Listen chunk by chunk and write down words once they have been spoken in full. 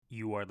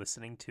You are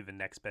listening to the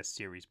Next Best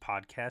Series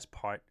podcast,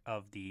 part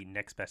of the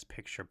Next Best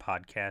Picture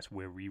podcast,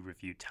 where we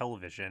review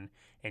television.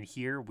 And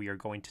here we are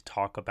going to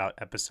talk about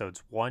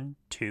episodes 1,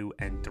 2,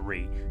 and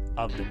 3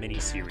 of the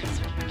miniseries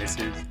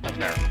Mrs.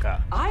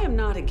 America. I am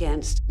not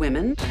against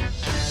women.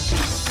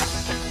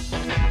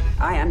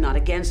 I am not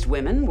against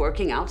women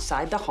working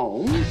outside the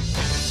home.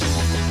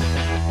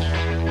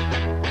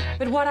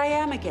 But what I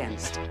am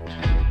against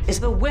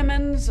is the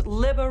women's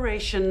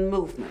liberation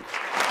movement.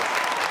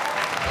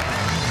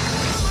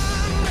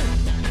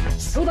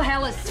 Who the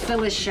hell is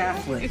Phyllis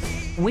Schlafly?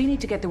 We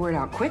need to get the word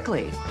out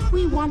quickly.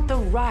 We want the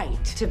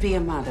right to be a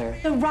mother,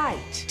 the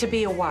right to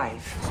be a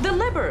wife. The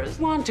Libbers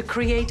want to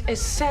create a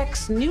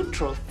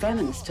sex-neutral,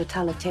 feminist,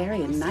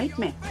 totalitarian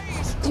nightmare.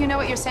 Do you know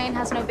what you're saying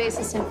has no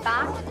basis in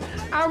fact?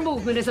 Our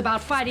movement is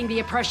about fighting the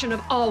oppression of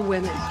all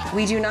women.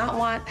 We do not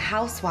want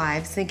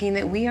housewives thinking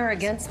that we are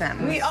against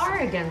them. We are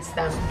against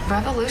them.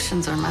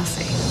 Revolutions are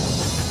messy.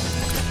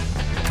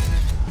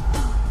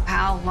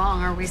 How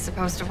long are we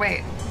supposed to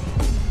wait?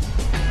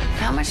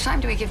 How much time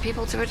do we give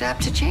people to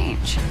adapt to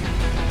change?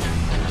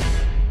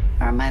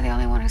 Or am I the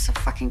only one who's so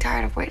fucking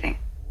tired of waiting?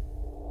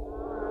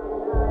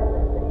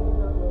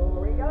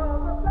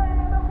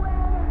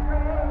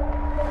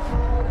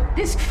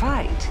 This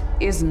fight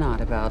is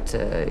not about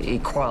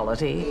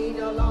equality.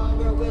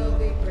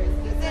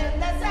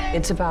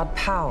 It's about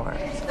power.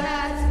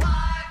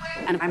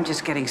 And I'm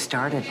just getting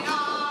started.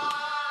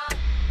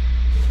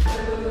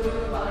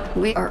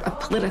 We are a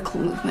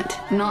political movement,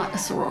 not a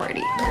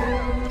sorority.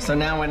 So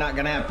now we're not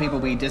gonna have people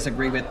we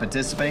disagree with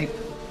participate?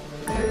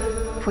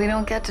 We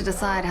don't get to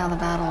decide how the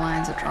battle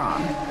lines are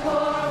drawn.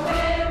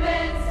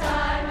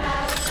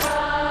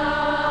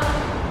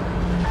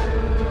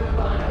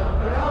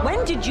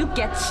 When did you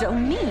get so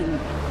mean?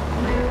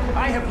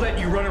 I have let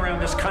you run around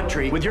this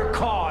country with your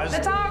cause.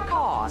 It's our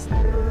cause.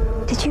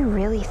 Did you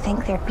really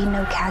think there'd be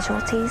no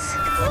casualties?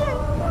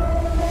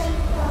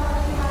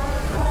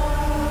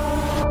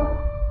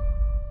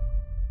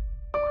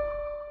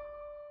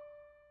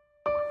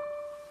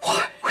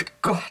 Why would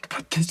God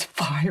put this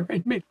fire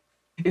in me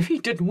if he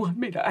didn't want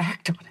me to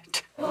act on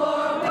it?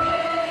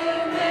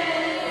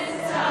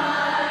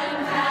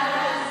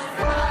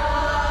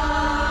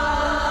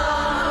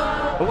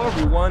 Hello,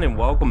 everyone, and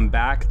welcome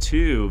back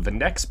to the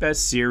Next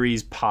Best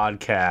Series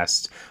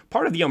podcast,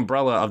 part of the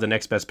umbrella of the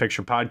Next Best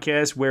Picture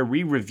podcast, where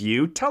we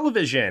review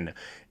television.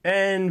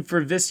 And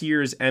for this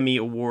year's Emmy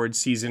Award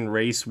season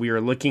race, we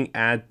are looking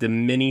at the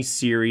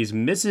miniseries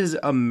Mrs.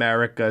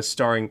 America,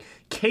 starring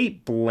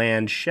Cate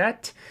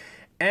Blanchett.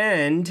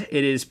 And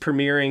it is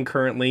premiering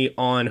currently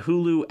on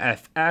Hulu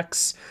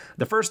FX.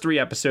 The first 3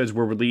 episodes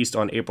were released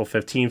on April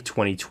 15th,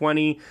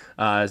 2020.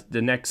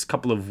 The next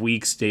couple of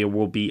weeks, there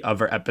will be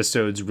other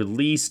episodes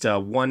released,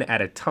 one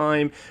at a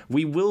time.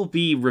 We will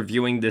be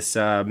reviewing this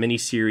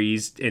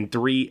miniseries in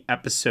 3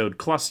 episode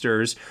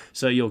clusters.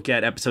 So you'll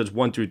get episodes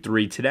 1 through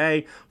 3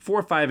 today,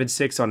 4, 5, and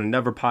 6 on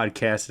another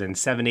podcast, and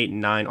 7, 8, and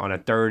 9 on a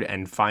third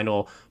and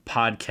final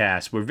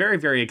podcast. We're very,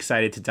 very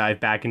excited to dive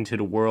back into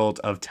the world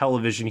of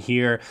television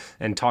here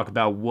and talk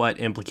about what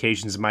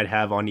implications it might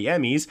have on the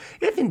Emmys,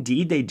 if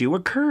indeed they do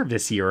occur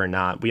this year or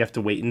not. We have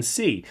to wait and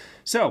see.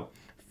 So,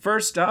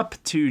 first up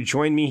to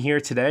join me here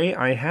today,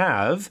 I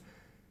have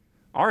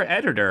our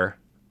editor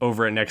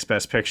over at Next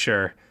Best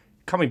Picture,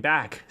 coming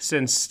back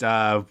since,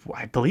 I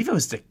believe it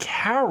was the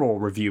Carol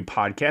Review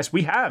podcast.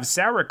 We have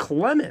Sarah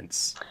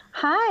Clements.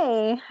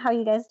 Hi, how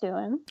you guys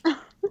doing?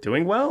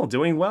 Doing well,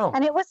 doing well.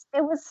 And it was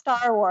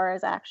Star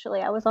Wars,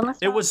 actually. I was on the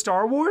It was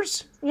Star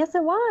Wars? Yes,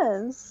 it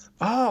was.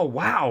 Oh,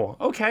 wow.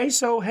 Okay,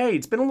 so, hey,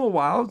 it's been a little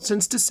while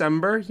since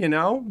December,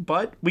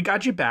 but we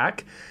got you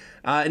back.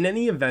 In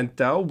any event,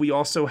 though, we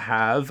also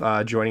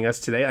have joining us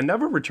today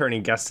another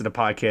returning guest to the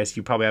podcast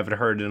you probably haven't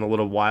heard in a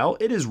little while.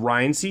 It is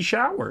Ryan C.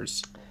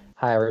 Showers.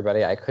 Hi,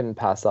 everybody. I couldn't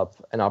pass up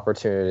an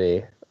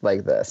opportunity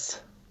like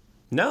this.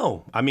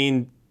 No.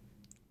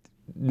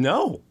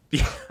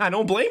 I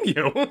don't blame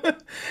you.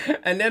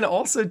 And then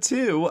also,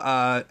 too,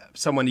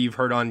 someone you've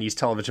heard on these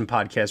television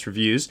podcast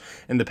reviews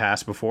in the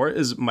past before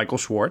is Michael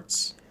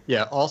Schwartz.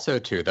 Yeah, also,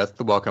 too. That's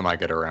the welcome I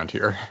get around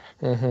here.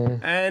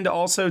 Mm-hmm. And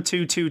also,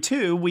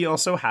 too, we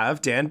also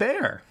have Dan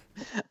Baer.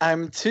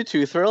 I'm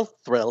too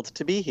thrilled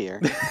to be here.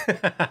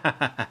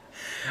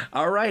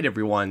 All right,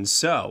 everyone.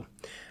 So,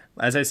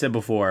 as I said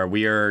before,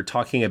 we are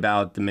talking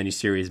about the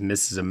miniseries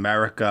Mrs.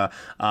 America.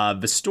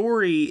 The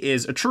story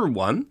is a true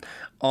one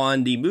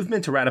on the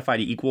movement to ratify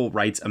the Equal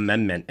Rights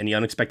Amendment and the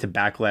unexpected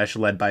backlash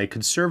led by a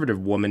conservative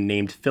woman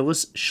named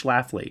Phyllis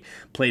Schlafly,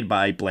 played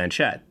by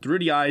Blanchett. Through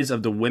the eyes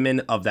of the women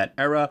of that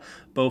era,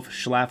 both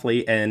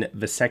Schlafly and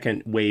the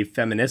second-wave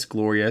feminist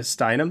Gloria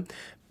Steinem,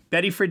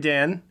 Betty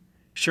Friedan,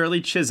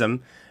 Shirley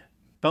Chisholm,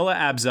 Bella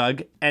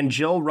Abzug, and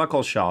Jill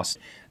Ruckelshaus.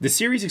 The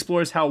series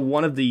explores how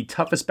one of the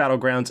toughest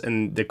battlegrounds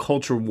in the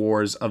culture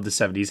wars of the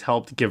 70s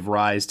helped give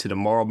rise to the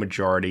moral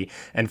majority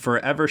and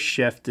forever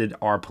shifted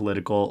our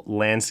political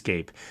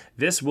landscape.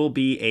 This will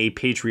be a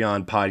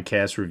Patreon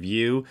podcast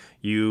review.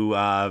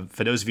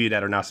 For those of you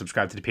that are not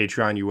subscribed to the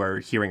Patreon, you are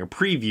hearing a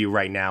preview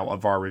right now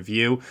of our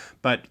review.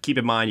 But keep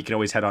in mind, you can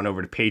always head on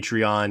over to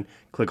Patreon,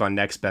 click on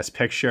Next Best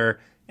Picture,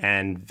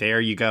 and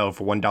there you go.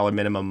 For $1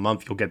 minimum a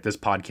month, you'll get this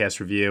podcast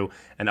review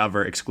and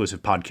other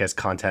exclusive podcast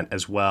content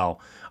as well.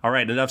 All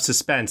right, enough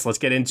suspense. Let's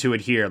get into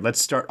it here.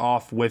 Let's start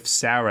off with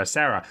Sarah.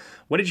 Sarah,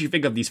 what did you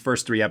think of these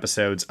first 3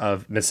 episodes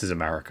of Mrs.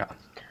 America?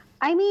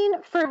 I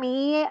mean, for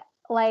me,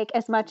 like,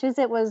 as much as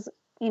it was,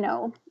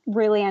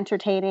 really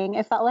entertaining,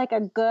 it felt like a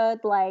good,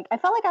 I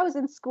felt like I was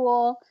in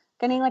school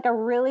getting like a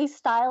really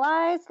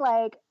stylized,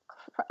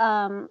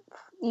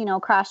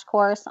 crash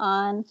course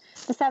on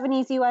the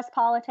 70s U.S.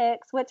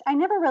 politics, which I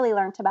never really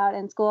learned about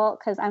in school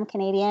because I'm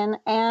Canadian,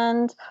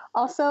 and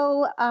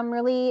also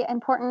really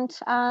important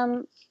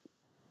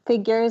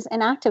figures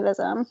in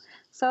activism.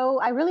 So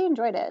I really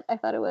enjoyed it. I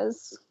thought it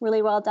was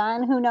really well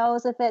done. Who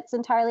knows if it's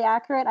entirely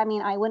accurate? I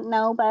mean, I wouldn't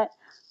know, but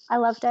I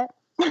loved it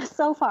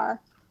so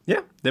far.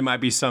 Yeah, there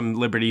might be some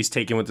liberties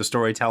taken with the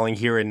storytelling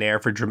here and there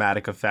for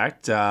dramatic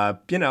effect.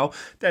 Then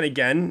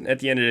again, at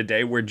the end of the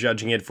day, we're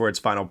judging it for its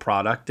final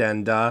product,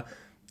 and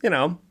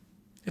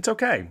it's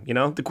okay.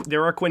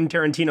 There are Quentin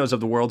Tarantinos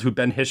of the world who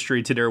bend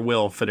history to their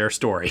will for their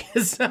story.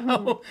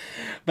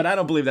 But I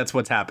don't believe that's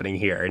what's happening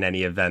here in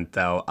any event,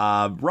 though.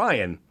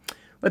 Ryan,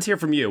 let's hear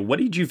from you. What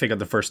did you think of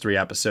the first 3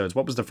 episodes?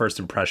 What was the first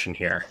impression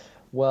here?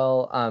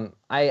 Well,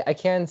 I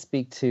can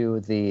speak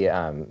to the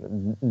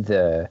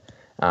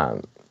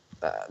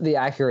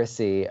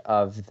accuracy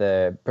of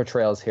the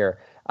portrayals here.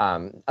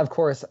 Of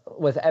course,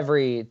 with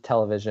every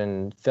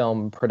television,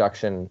 film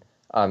production,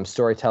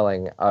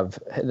 storytelling of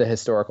the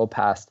historical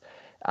past,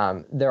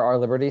 there are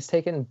liberties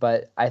taken,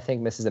 but I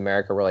think Mrs.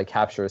 America really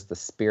captures the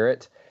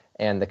spirit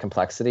and the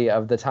complexity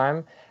of the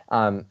time.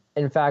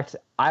 In fact,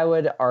 I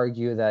would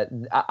argue that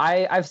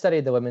I've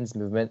studied the women's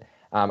movement.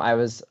 I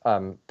was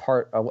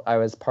part of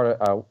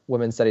a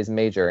women's studies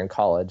major in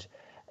college.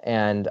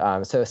 And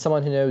so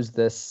someone who knows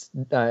this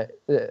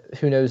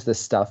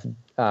stuff in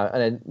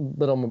a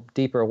little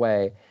deeper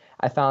way,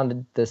 I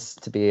found this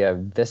to be a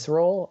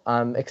visceral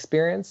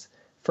experience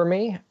for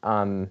me.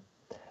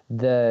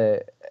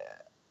 The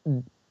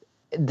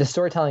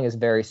storytelling is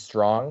very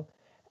strong,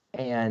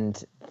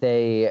 and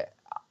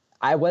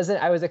I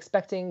was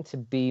expecting to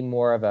be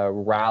more of a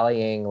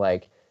rallying,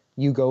 like,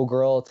 you go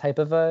girl type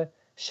of a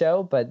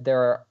show, but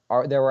there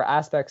were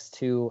aspects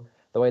to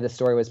the way the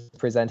story was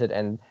presented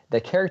and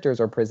the characters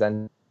were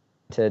presented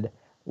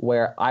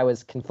where I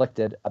was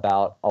conflicted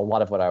about a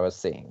lot of what I was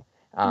seeing.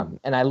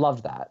 And I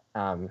loved that.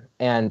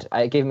 And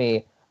it gave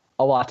me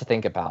a lot to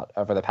think about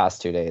over the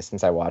past 2 days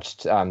since I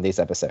watched these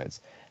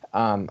episodes.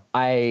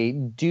 I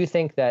do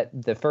think that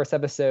the first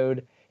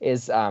episode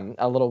is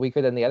a little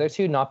weaker than the other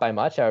 2, not by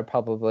much. I would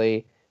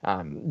probably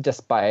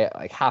just by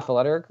like half a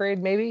letter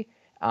grade maybe.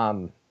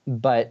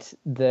 But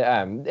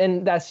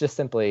and that's just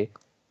simply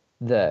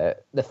the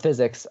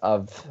physics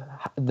of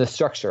the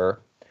structure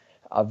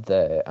of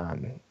the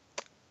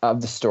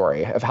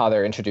story, of how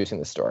they're introducing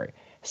the story.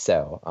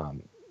 So,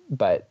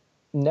 but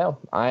no,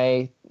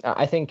 I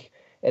think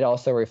it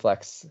also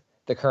reflects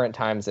the current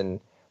times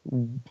in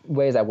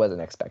ways I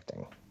wasn't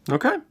expecting.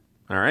 Okay.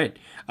 All right.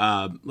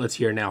 Let's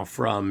hear now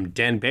from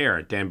Dan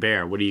Baer. Dan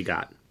Baer, what do you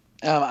got?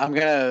 I'm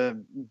going to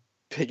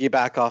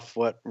piggyback off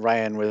what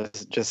Ryan was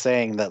just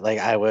saying, that like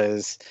I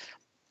was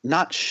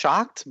not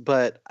shocked,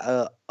 but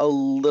a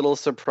little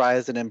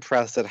surprised and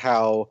impressed at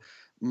how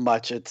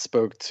much it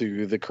spoke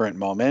to the current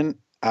moment,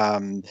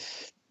 and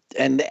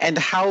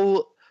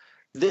how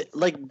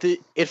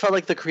it felt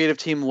like the creative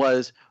team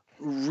was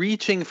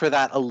reaching for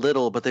that a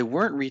little, but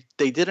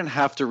they didn't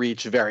have to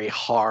reach very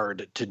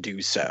hard to do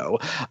so.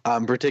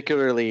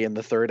 Particularly in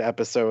the 3rd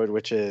episode,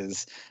 which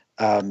is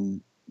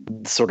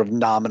sort of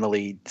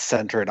nominally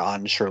centered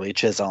on Shirley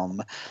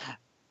Chisholm.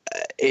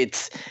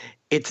 It's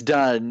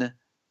done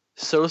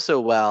so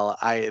well.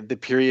 The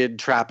period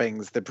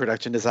trappings, the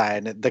production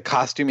design, the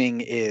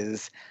costuming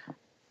is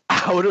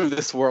out of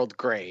this world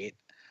great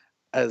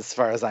as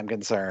far as I'm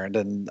concerned,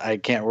 and I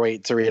can't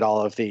wait to read all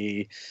of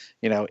the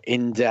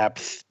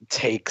in-depth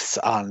takes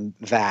on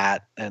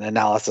that and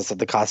analysis of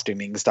the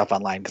costuming stuff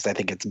online, because I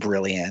think it's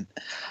brilliant.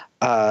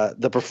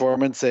 The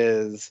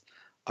performances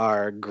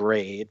are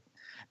great,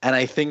 and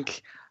I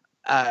think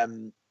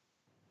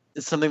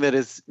something that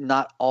is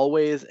not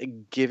always a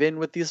given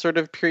with these sort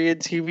of period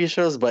TV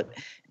shows, but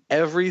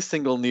every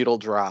single needle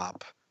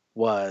drop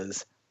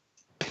was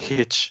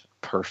pitch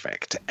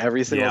perfect.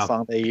 Every single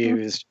song they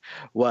used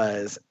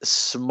was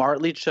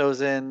smartly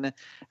chosen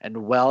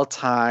and well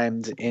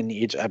timed in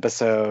each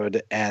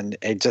episode, and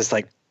it just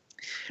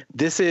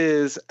this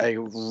is a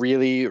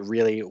really,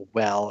 really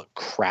well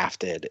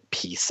crafted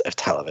piece of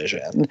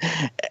television.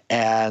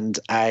 And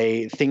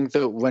I think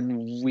that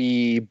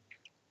when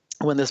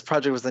this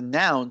project was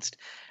announced,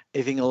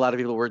 I think a lot of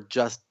people were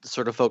just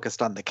sort of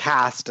focused on the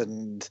cast,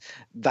 and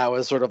that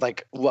was sort of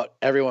like what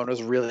everyone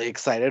was really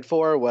excited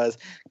for was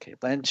Cate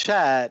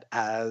Blanchett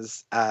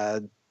as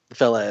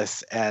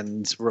Phyllis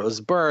and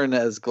Rose Byrne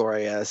as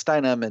Gloria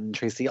Steinem and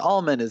Tracy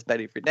Ullman as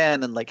Betty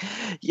Friedan, and like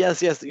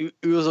yes Uzo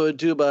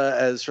Aduba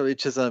as Shirley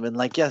Chisholm, and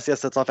like yes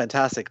that's all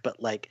fantastic,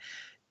 but like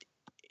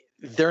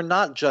they're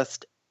not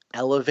just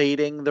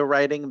elevating the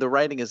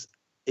writing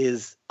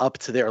is up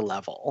to their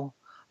level,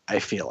 I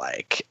feel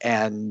like,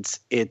 and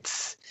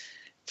it's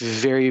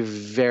very,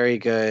 very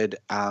good.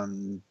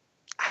 I'm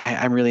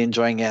really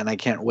enjoying it, and I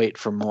can't wait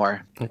for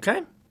more.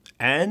 Okay.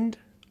 And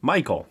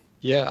Michael.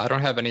 Yeah, I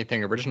don't have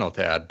anything original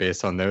to add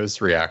based on those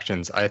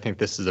reactions. I think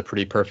this is a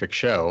pretty perfect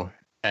show.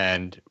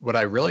 And what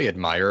I really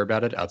admire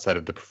about it, outside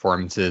of the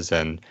performances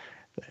and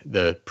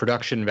the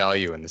production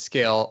value and the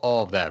scale,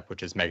 all of that,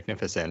 which is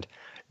magnificent,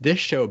 this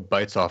show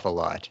bites off a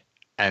lot.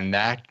 And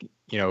that,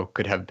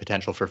 could have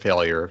potential for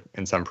failure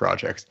in some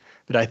projects.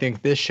 But I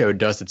think this show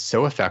does it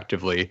so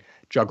effectively,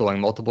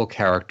 juggling multiple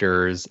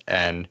characters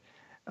and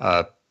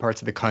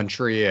parts of the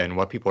country and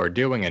what people are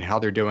doing and how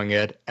they're doing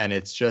it. And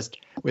it's just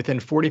within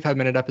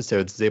 45-minute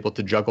episodes is able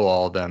to juggle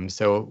all of them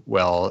so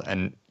well.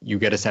 And you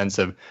get a sense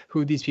of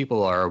who these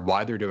people are,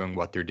 why they're doing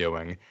what they're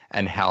doing,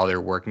 and how they're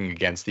working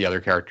against the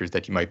other characters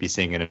that you might be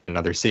seeing in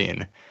another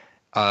scene.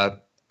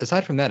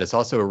 Aside from that, it's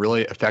also a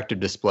really effective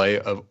display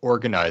of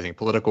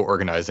political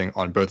organizing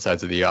on both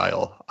sides of the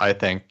aisle. I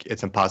think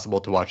it's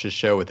impossible to watch this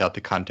show without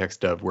the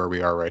context of where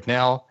we are right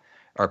now,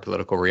 our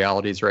political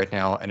realities right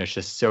now, and it's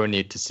just so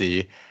neat to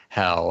see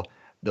how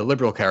the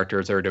liberal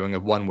characters are doing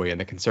it one way and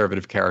the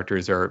conservative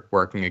characters are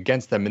working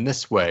against them in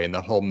this way, and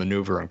the whole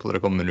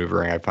political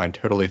maneuvering I find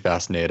totally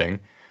fascinating.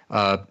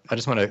 I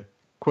just want to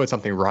quote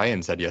something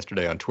Ryan said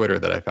yesterday on Twitter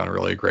that I found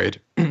really great.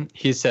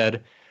 He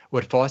said,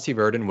 "What Fosse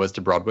Verdon was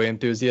to Broadway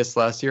enthusiasts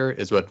last year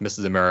is what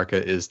Mrs.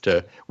 America is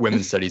to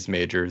women's studies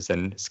majors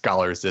and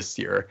scholars this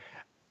year."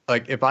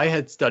 Like, if I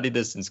had studied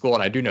this in school,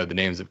 and I do know the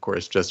names, of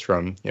course, just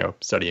from,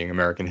 studying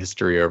American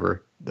history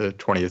over the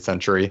 20th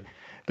century,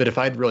 but if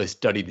I'd really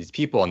studied these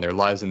people and their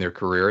lives and their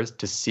careers,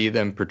 to see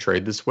them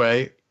portrayed this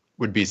way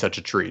would be such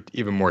a treat,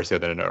 even more so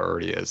than it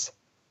already is.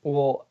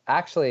 Well,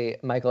 actually,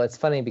 Michael, it's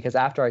funny because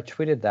after I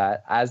tweeted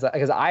that,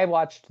 because I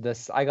watched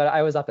this,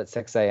 I was up at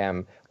 6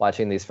 a.m.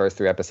 watching these first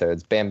 3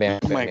 episodes. Bam, bam.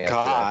 Oh my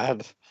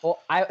God. Well,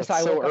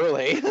 so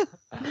early.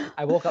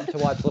 I woke up to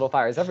watch Little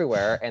Fires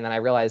Everywhere, and then I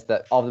realized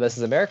that all the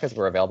Mrs. Americas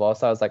were available.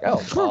 So I was like,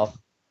 oh, well,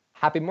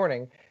 happy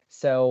morning.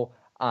 So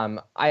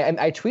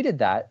I tweeted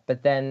that,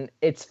 but then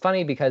it's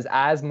funny because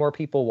as more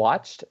people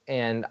watched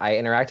and I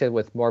interacted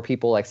with more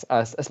people, like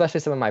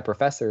especially some of my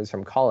professors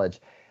from college,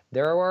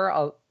 there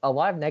were a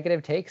lot of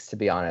negative takes, to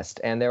be honest.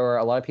 And there were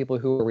a lot of people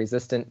who were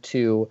resistant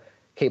to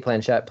Cate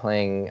Blanchett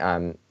playing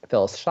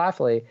Phyllis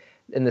Schlafly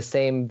in the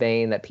same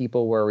vein that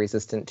people were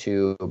resistant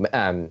to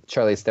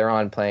Charlize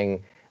Theron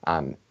playing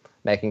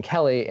Megyn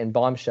Kelly in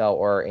Bombshell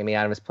or Amy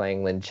Adams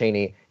playing Lynn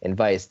Cheney in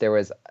Vice. There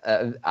was,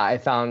 I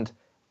found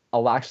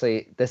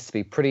actually this to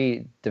be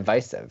pretty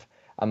divisive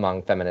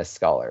among feminist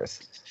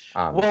scholars.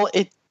 Well,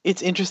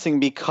 it's interesting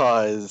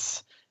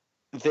because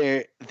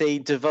they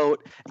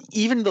devote,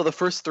 even though the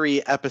first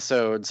 3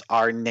 episodes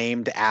are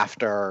named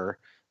after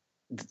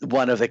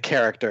one of the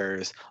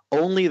characters,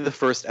 only the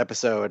first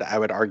episode, I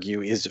would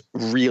argue, is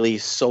really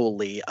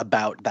solely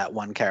about that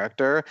one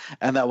character,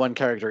 and that one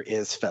character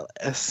is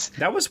Phyllis.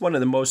 That was one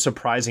of the most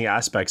surprising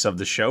aspects of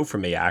the show for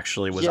me,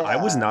 actually, was I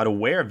was not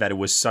aware that it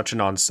was such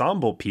an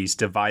ensemble piece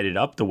divided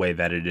up the way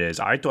that it is.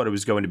 I thought it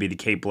was going to be the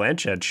Cate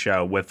Blanchett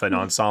show with an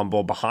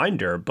ensemble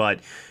behind her, but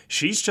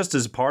she's just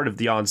as part of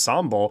the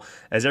ensemble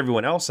as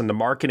everyone else, and the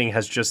marketing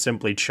has just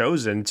simply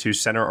chosen to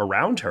center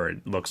around her,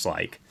 it looks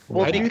like.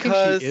 Well, I do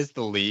think she is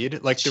the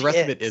lead. Like, the rest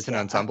of it is an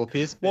ensemble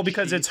piece. Well,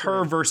 because it's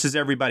her versus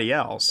everybody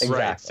else.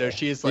 Exactly. Right. So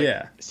she's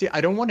like, see,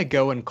 I don't want to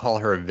go and call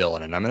her a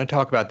villain, and I'm going to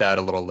talk about that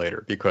a little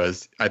later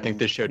because I think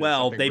this show.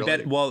 Well,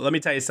 let me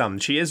tell you something.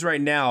 She is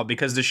right now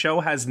because the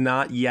show has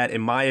not yet,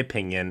 in my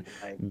opinion,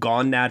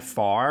 gone that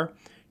far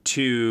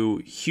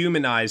to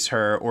humanize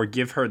her or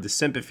give her the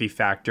sympathy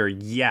factor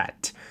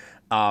yet.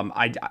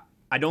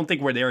 I don't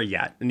think we're there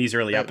yet in these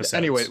early episodes.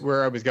 Anyway,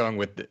 where I was going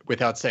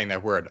without saying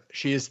that word,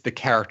 she is the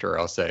character,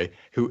 I'll say,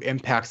 who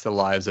impacts the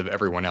lives of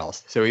everyone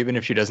else. So even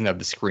if she doesn't have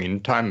the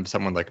screen time of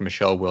someone like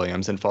Michelle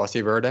Williams and Fosse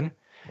Verdon,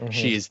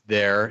 she's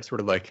there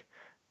sort of like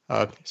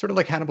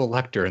Hannibal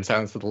Lecter in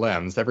Silence of the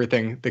Lambs.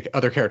 Everything the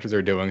other characters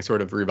are doing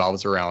sort of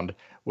revolves around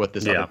what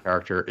this other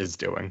character is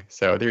doing.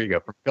 So there you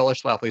go, from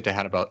Phyllis Schlafly to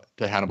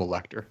Hannibal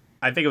Lecter.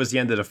 I think it was the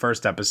end of the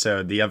first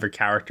episode. The other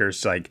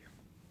characters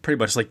pretty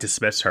much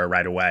dismiss her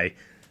right away.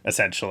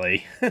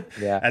 Essentially,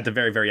 at the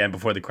very, very end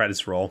before the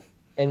credits roll.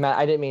 And Matt,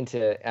 I didn't mean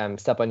to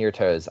step on your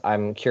toes.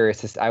 I'm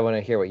curious. I want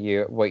to hear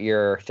what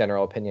your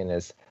general opinion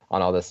is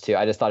on all this too.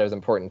 I just thought it was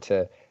important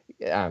to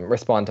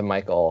respond to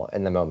Michael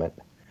in the moment.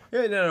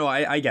 No,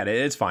 I get it.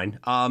 It's fine.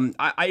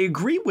 I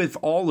agree with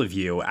all of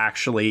you,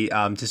 actually,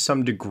 to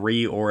some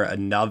degree or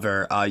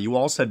another. You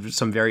all said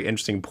some very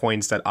interesting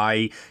points that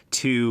I,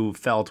 too,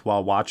 felt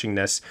while watching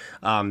this.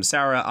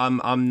 Sarah,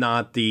 I'm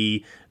not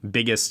the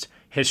biggest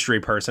history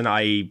person.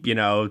 I,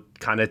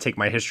 kind of take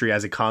my history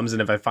as it comes,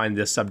 and if I find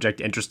this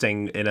subject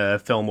interesting in a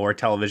film or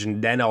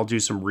television, then I'll do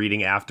some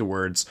reading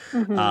afterwards.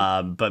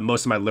 Mm-hmm. But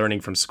most of my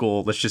learning from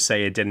school, let's just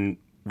say it didn't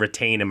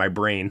retain in my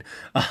brain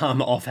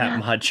all that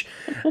much.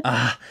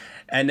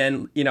 And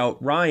then,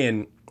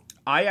 Ryan,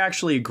 I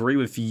actually agree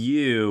with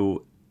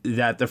you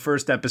that the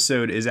first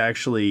episode is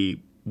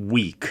actually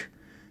weak.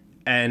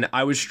 And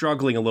I was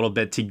struggling a little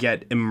bit to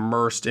get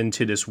immersed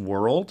into this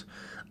world.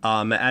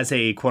 As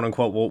a quote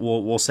unquote,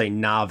 we'll say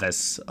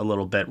novice a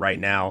little bit right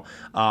now.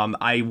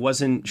 I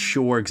wasn't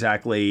sure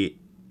exactly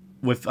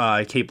with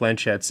Cate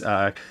Blanchett's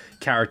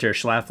character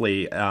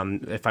Schlafly,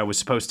 if I was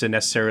supposed to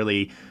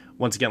necessarily,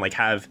 once again,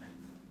 have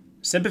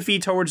sympathy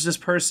towards this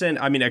person.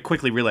 I mean, I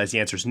quickly realized the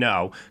answer is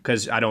no,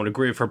 because I don't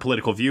agree with her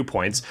political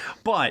viewpoints.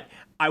 But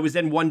I was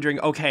then wondering,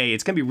 okay,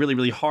 it's going to be really,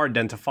 really hard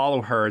then to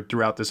follow her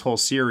throughout this whole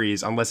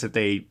series, unless if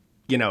they,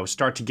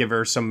 start to give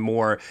her some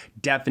more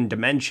depth and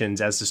dimensions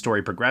as the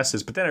story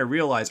progresses. But then I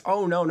realized,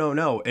 oh,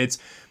 no. It's,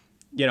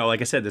 like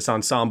I said, this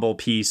ensemble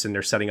piece, and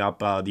they're setting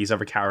up these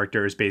other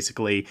characters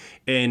basically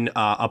in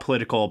a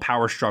political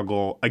power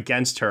struggle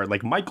against her,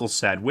 like Michael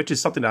said, which is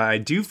something that I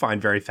do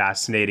find very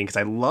fascinating because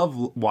I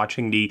love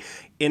watching the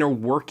inner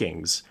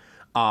workings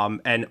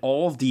and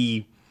all of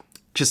the,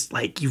 just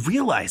you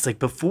realize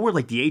before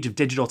the age of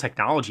digital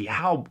technology,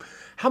 how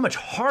much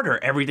harder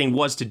everything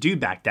was to do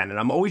back then. And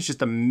I'm always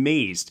just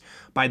amazed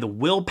by the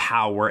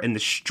willpower and the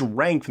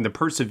strength and the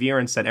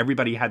perseverance that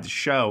everybody had to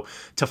show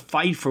to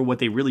fight for what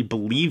they really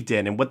believed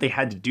in and what they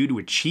had to do to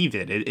achieve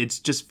it. It's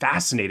just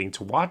fascinating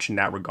to watch in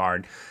that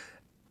regard.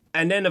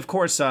 And then, of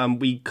course,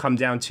 we come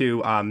down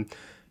to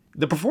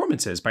the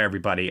performances by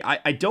everybody.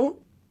 I don't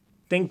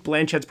think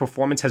Blanchett's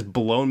performance has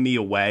blown me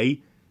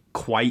away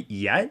quite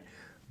yet.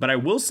 But I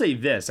will say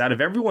this, out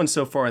of everyone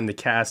so far in the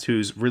cast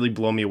who's really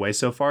blown me away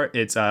so far,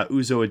 it's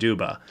Uzo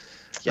Aduba.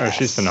 Yes. Oh,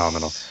 she's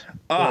phenomenal.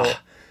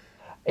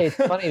 It's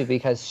funny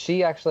because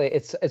she actually,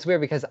 it's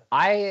weird because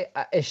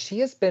she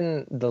has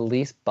been the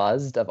least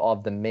buzzed of all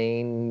of the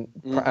main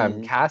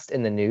cast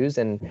in the news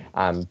and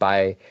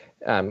by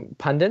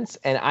pundits.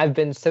 And I've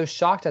been so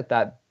shocked at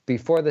that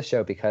before the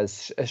show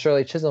because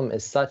Shirley Chisholm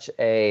is such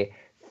a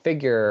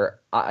figure,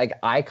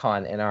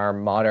 icon in our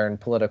modern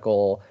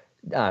political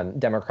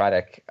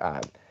democratic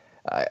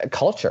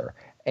culture.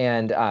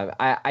 And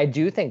I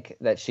do think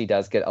that she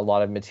does get a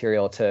lot of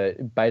material to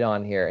bite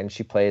on here, and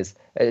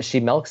she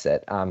milks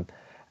it.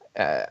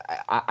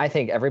 I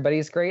think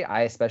everybody's great.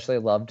 I especially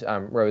loved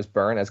Rose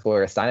Byrne as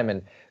Gloria Steinem.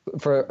 And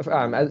for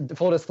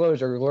full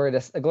disclosure,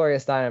 Gloria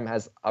Steinem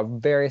has a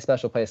very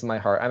special place in my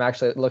heart. I'm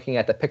actually looking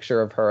at the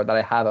picture of her that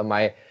I have on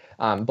my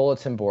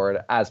bulletin board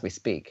as we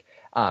speak.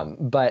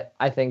 But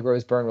I think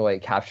Rose Byrne really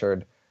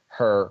captured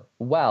her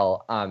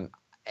well.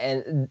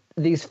 And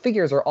these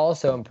figures are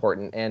also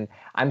important. And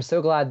I'm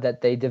so glad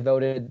that they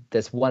devoted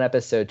this one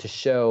episode to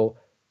show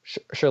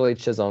Shirley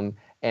Chisholm,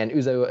 and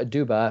Uzo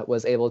Aduba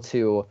was able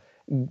to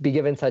be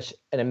given such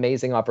an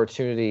amazing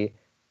opportunity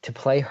to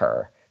play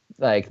her.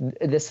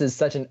 This is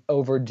such an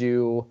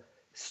overdue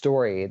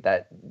story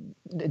that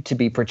to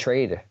be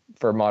portrayed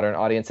for modern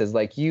audiences.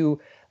 Like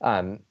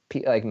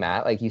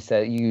Matt, like you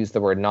said, you used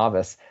the word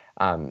novice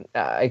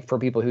for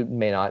people who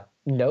may not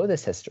know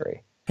this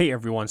history. Hey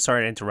everyone,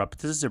 sorry to interrupt, but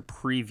this is a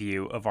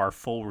preview of our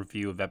full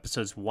review of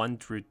episodes 1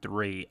 through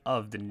 3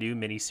 of the new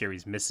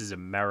miniseries Mrs.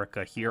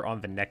 America here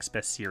on the Next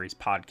Best Series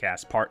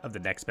podcast, part of the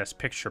Next Best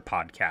Picture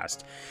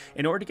podcast.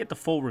 In order to get the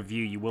full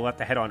review, you will have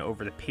to head on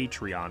over to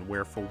Patreon,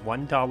 where for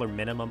 $1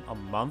 minimum a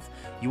month,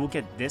 you will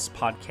get this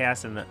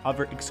podcast and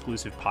other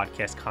exclusive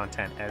podcast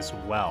content as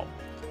well.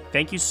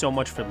 Thank you so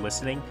much for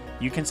listening.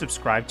 You can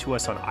subscribe to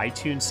us on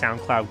iTunes,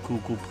 SoundCloud,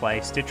 Google Play,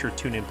 Stitcher,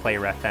 TuneIn,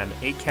 Player FM,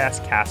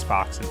 Acast,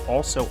 CastBox, and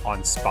also on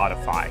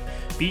Spotify.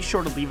 Be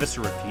sure to leave us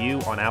a review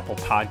on Apple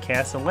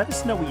Podcasts and let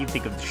us know what you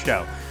think of the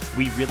show.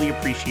 We really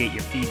appreciate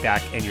your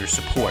feedback and your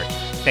support.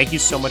 Thank you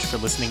so much for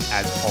listening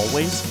as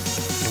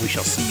always, and we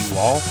shall see you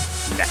all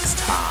next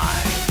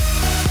time.